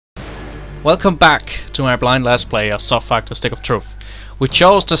Welcome back to my blind let's play of Soft Factor Stick of Truth. We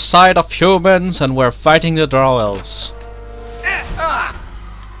chose the side of humans and we're fighting the Drow Elves.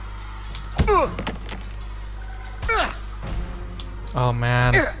 Oh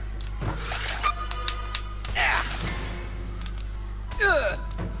man.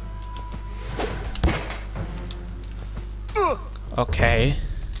 Okay.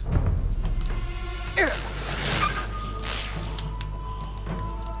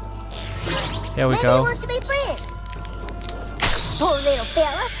 There we go. He wants to be friends. Poor little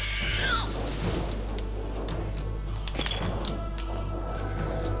fella.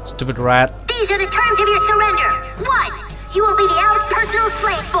 Stupid rat. These are the terms of your surrender. 1. You will be the Owl's personal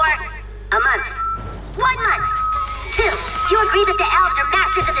slave for a month. 1 month. 2. You agree that the Elves are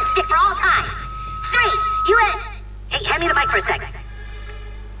masters of the stick for all time. 3. You Hey, hand me the mic for a second.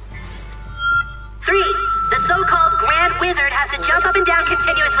 3. The so-called Grand Wizard has to jump up and down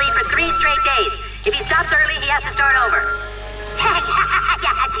continuously for 3 straight days. If he stops early, he has to start over.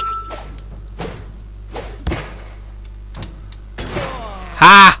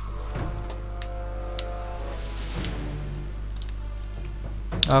 Ha!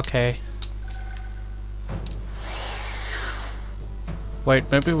 Okay. Wait,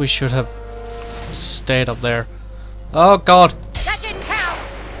 maybe we should have stayed up there. Oh god! That didn't count.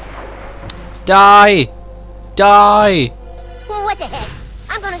 Die! Die! Well, what the heck?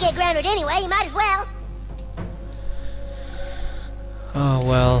 I'm gonna get grounded anyway, you might as well. Oh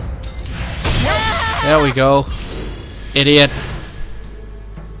well. There we go. Idiot.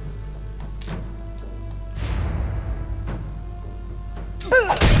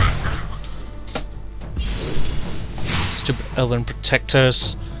 Stupid elven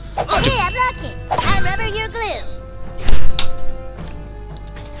protectors. Okay, I've locked it. I'm rubber, you're glue.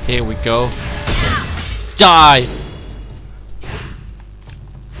 Here we go. Die!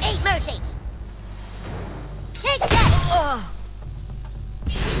 Ain't mercy. Take that.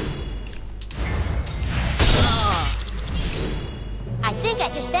 I think I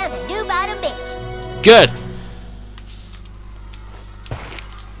just found a new bottom bitch. Good!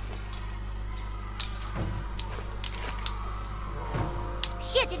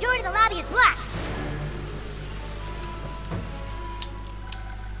 Shit, the door to the lobby is blocked.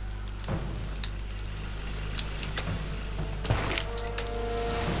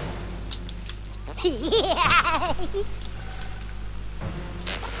 Yeah.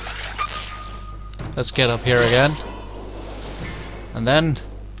 Let's get up here again. And then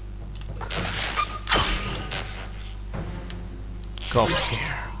go up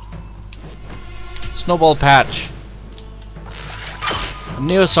here. Snowball patch. I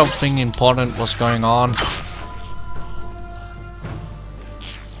knew something important was going on.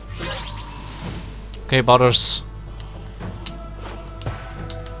 Okay, Butters.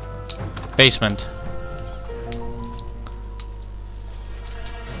 Basement.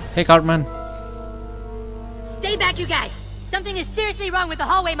 Hey, Cartman. Stay back, you guys! Something is seriously wrong with the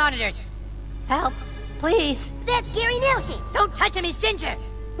hallway monitors! Help, please. That's Gary Nelson. Don't touch him, he's Ginger!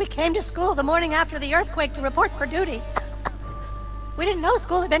 We came to school the morning after the earthquake to report for duty. We didn't know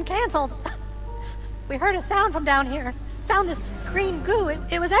school had been canceled. We heard a sound from down here. Found this green goo.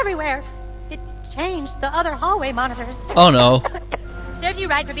 It was everywhere. It changed the other hallway monitors. Oh no. Serves you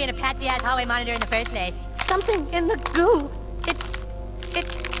right for being a patsy-ass hallway monitor in the first place. Something in the goo. It...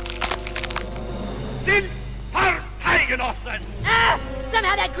 Sind Parteigenossen! Ah!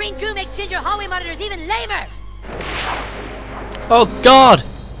 Somehow that green goo makes Ginger hallway monitors even lamer! Oh god!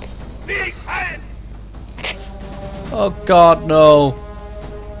 Wie ein Oh god, no.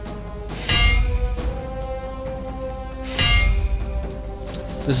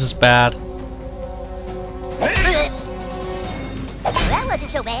 This is bad. That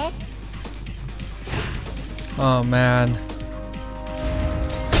wasn't so bad. Oh man.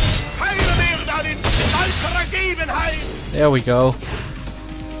 Heile mir darin, alter Ergebenheit! There we go.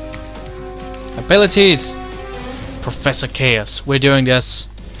 Abilities! Professor Chaos. We're doing this.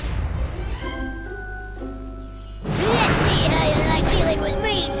 Let's see how you like dealing with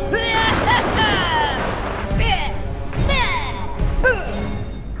me.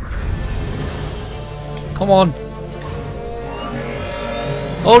 Come on.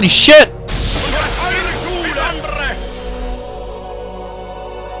 Holy shit! Eine Schule, andere!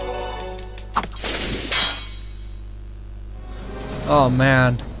 Oh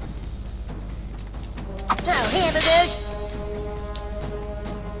man. Oh, hamburgers.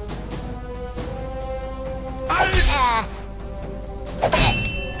 Halt!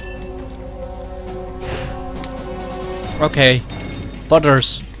 Okay.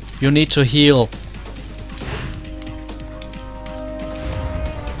 Butters, you need to heal.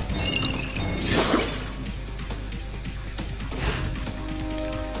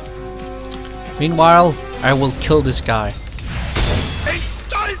 Meanwhile, I will kill this guy.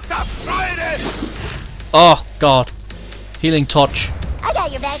 Oh god. Healing touch. I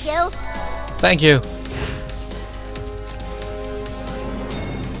got your back, yo. Thank you.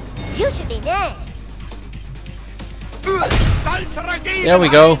 You should be dead. There we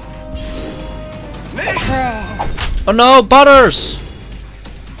go. Oh no, Butters!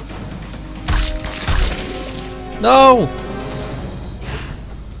 No!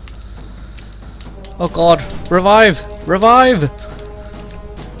 Oh god, revive! Revive!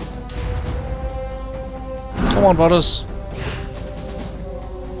 Come on, Butters.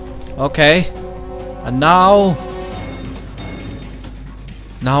 Okay. And now...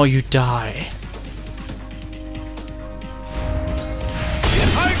 Now you die.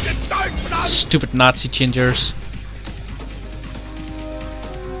 Stupid Nazi gingers.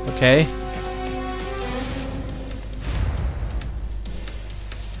 Okay.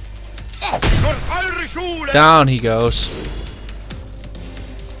 Down he goes.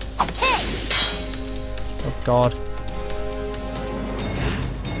 Oh god.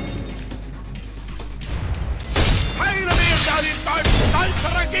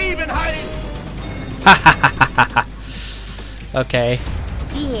 Okay.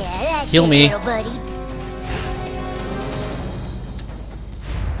 Yeah, that's Heal it, me. little buddy.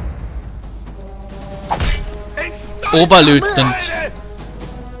 Oberleutnant.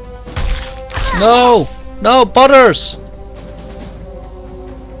 No! No, Butters!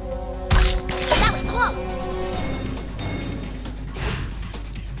 That was close.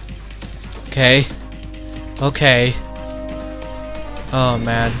 Okay. Okay. Oh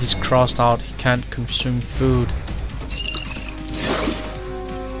man, he's crossed out. He can't consume food.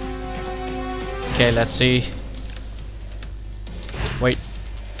 Okay, let's see. Wait.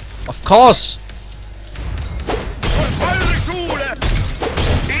 Of course!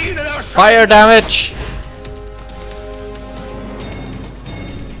 Fire damage!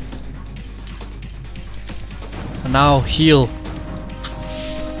 And now heal.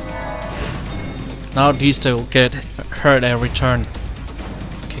 Now these two will get hurt every turn.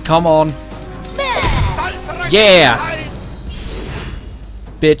 Okay, come on. Yeah!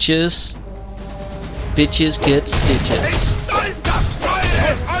 Bitches. Bitches get stitches.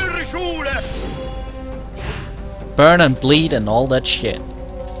 Burn and bleed and all that shit.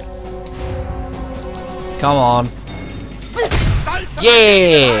 Come on.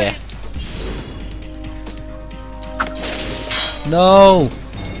 Yeah! No!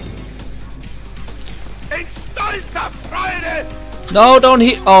 No, don't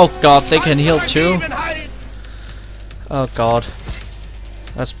heal. Oh god, they can heal too. Oh god.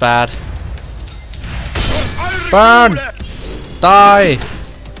 That's bad. Burn! Die!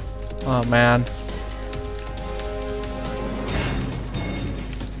 Oh man.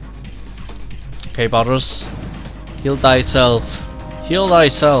 Okay, Butters. Heal thyself. Heal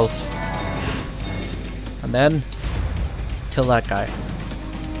thyself. And then kill that guy.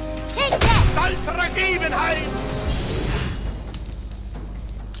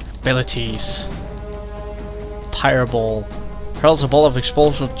 Abilities. Pyreball. Hurls a ball of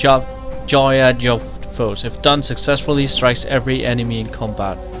explosive joy at your foes. If done successfully, strikes every enemy in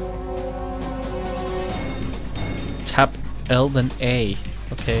combat. Tap L then A.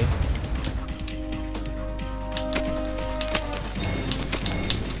 Okay.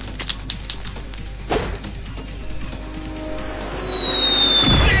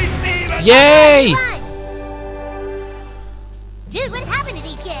 Yay! Dude, what happened to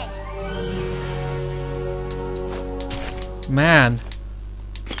these guys? Man.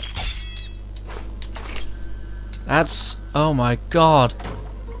 That's... oh my god.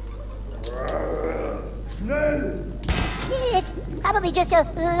 It's probably just a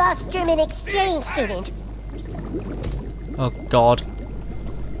lost German exchange student. Oh god.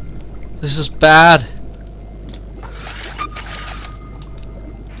 This is bad.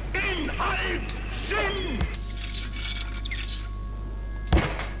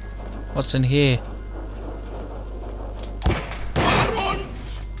 What's in here?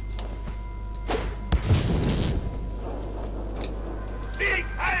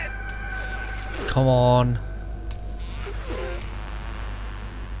 Come on.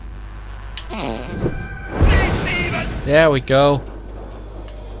 There we go.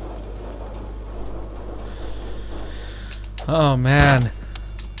 Oh man.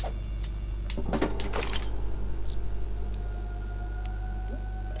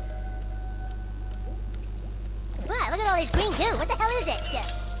 Wow, look at all this green goo. What the hell is that stuff?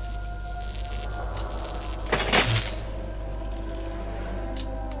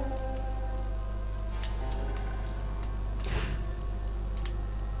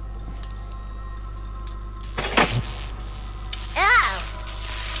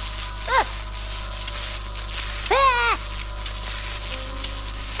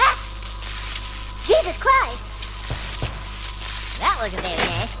 wasn't very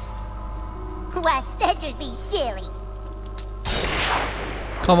nice. Why, that'd just be silly.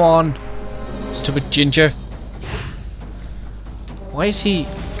 Come on, stupid ginger. Why is he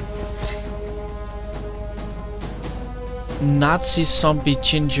Nazi zombie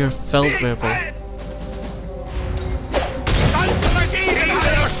ginger Feldwebel?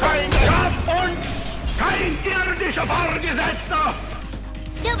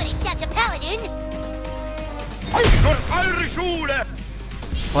 Nobody stops a paladin.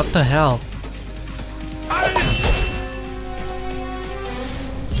 What the hell?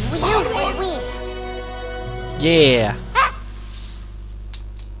 You win. Yeah.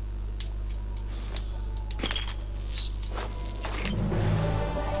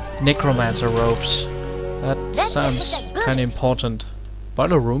 Necromancer robes. That sounds kind of important.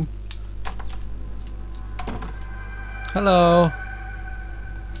 Boiler room. Hello.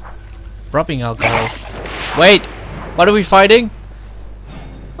 Rubbing alcohol. Wait! What are we fighting?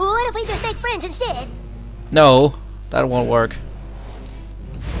 What if we just make friends instead? No, that won't work.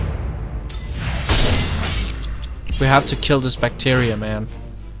 We have to kill this bacteria, man.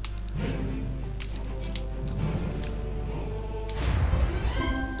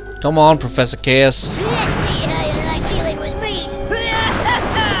 Come on, Professor Chaos. Let's see how you like dealing with me.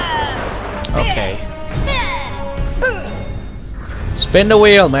 Okay. Spin the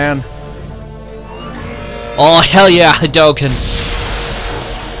wheel, man. Oh, hell yeah, Hadouken.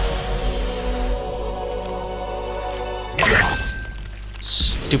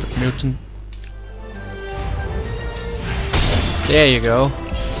 Stupid mutant. There you go.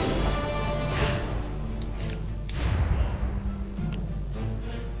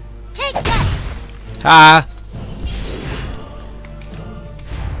 Take that. Ha!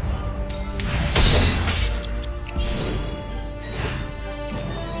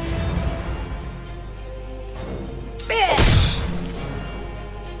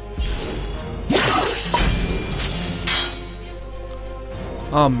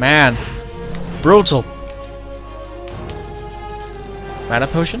 Oh man, brutal. Mana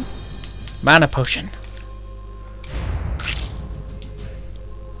potion? Mana potion.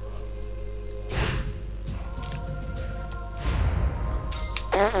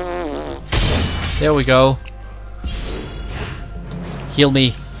 There we go. Heal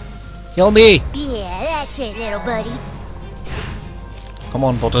me. Heal me! Yeah, that's it, little buddy. Come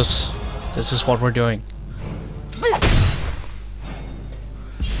on, Butters. This is what we're doing.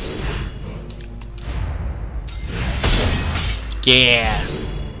 Yeah!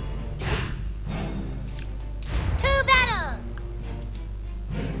 To battle.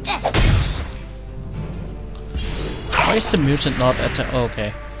 Why is the mutant not attack? Oh,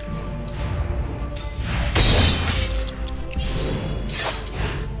 okay.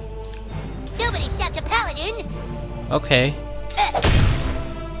 Nobody stops a paladin. Okay.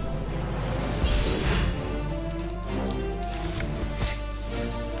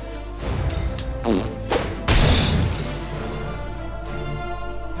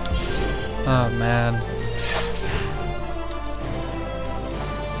 Oh man.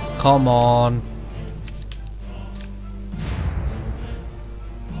 Come on.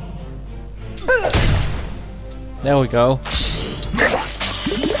 There we go.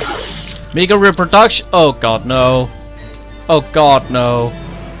 Mega reproduction. Oh god, no. Oh god, no.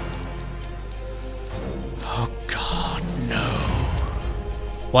 Oh god, no.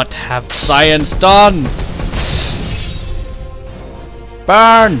 What have science done?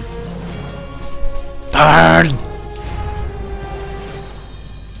 Burn! Burn!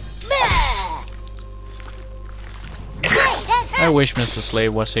 I wish Mr. Slade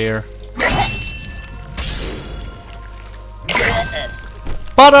was here.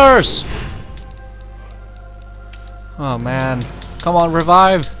 Butters! Oh man. Come on,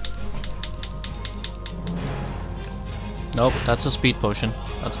 revive! Nope, that's a speed potion.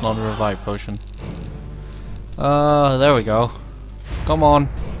 That's not a revive potion. There we go. Come on.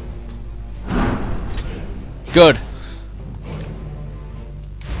 Good.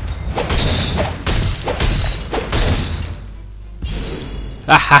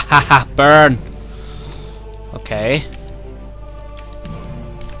 Ha ha ha ha! Burn! Okay.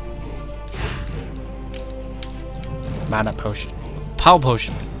 Mana potion. Power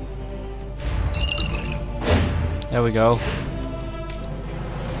potion. There we go.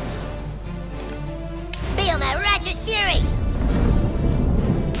 Feel my righteous fury.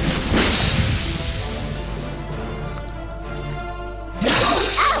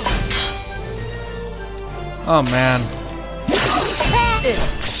 Oh man.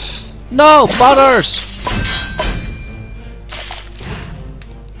 No! Butters!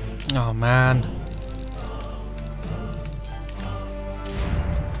 Oh man.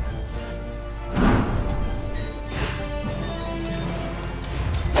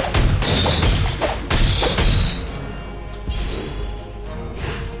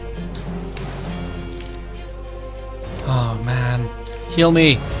 Heal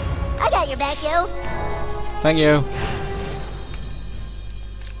me. I got your back, yo. Thank you.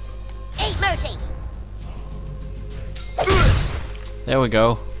 Ain't mercy. There we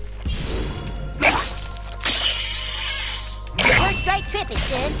go. First strike tripping,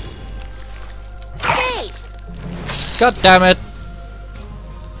 son. Freeze! God damn it.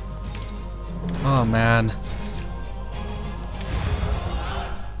 Oh man.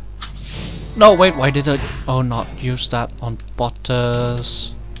 No, wait, why did I not use that on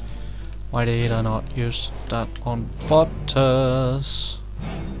Butters? Why did I not use that on Butters?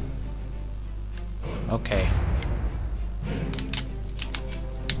 Okay.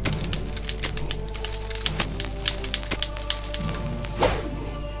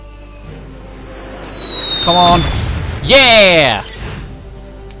 Come on. Yeah!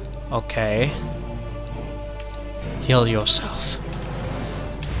 Okay. Heal yourself.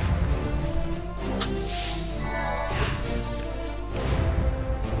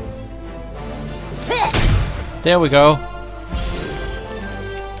 There we go.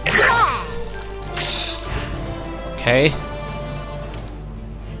 Okay.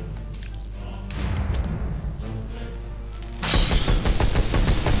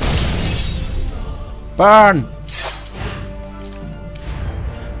 Burn!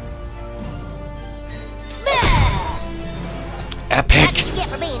 Epic! That's what you get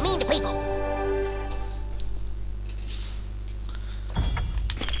for being mean to people.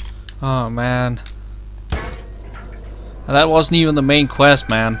 Oh man. And that wasn't even the main quest,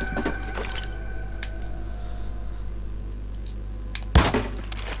 man.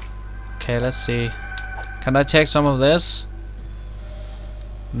 Okay, let's see. Can I take some of this?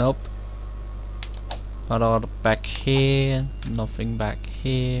 Nope. Not all back here. Nothing back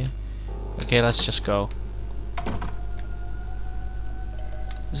here. Okay, let's just go.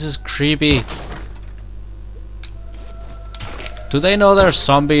 This is creepy. Do they know there are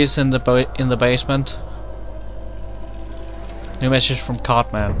zombies in the basement? New message from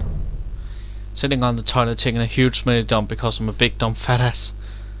Cartman. Sitting on the toilet taking a huge smelly dump because I'm a big dumb fat ass.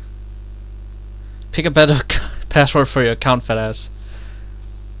 Pick a better password for your account, fat ass.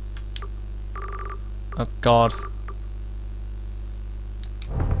 Oh god.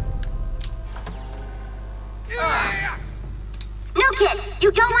 No, kid,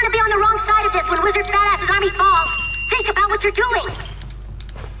 you don't want to be on the wrong side of this when Wizard Fat Ass's army falls. Think about what you're doing.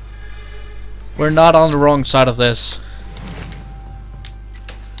 We're not on the wrong side of this.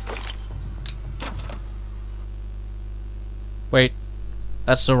 Wait,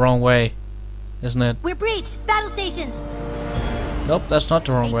 that's the wrong way, isn't it? We're breached! Battle stations! Nope, that's not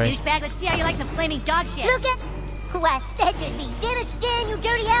the wrong Hey, way. douchebag, let's see how you like some flaming dog shit. Look at... Why, that just means damage, Stan, you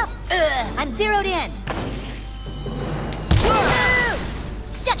dirty elf. I'm zeroed in.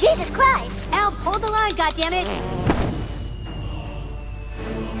 Jesus Christ. Elves, hold the line, goddammit!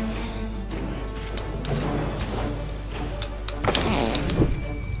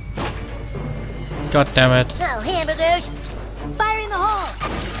 God damn it. Oh, hamburgers. Fire in the hole!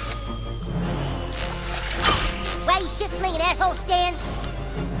 Why you shit-slinging asshole, Stan?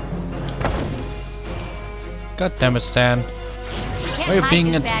 God damn it, Stan. Can't Why are you hide, being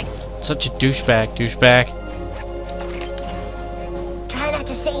douchebag. such a douchebag? Try not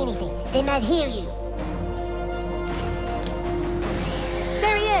to say anything. They might hear you.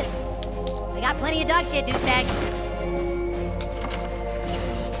 There he is! I got plenty of dog shit, douchebag.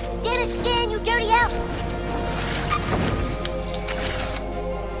 Damn it, Stan, you dirty elf.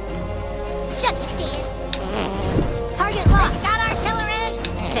 Shut you, Stan. Target locked! Got artillery.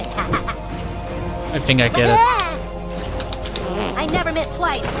 I think I get it. I never miss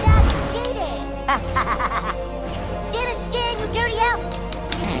twice. Stop cheating. Damn it, Stan, you dirty elf.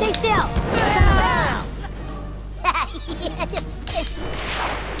 Stay still!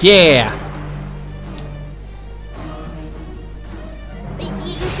 Yeah!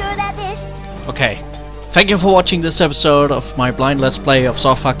 You sure about this? Okay. Thank you for watching this episode of my blind let's play of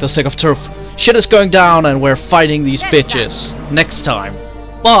Soft Factor Stick of Truth. Shit is going down and we're fighting these bitches. Next time.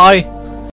 Bye!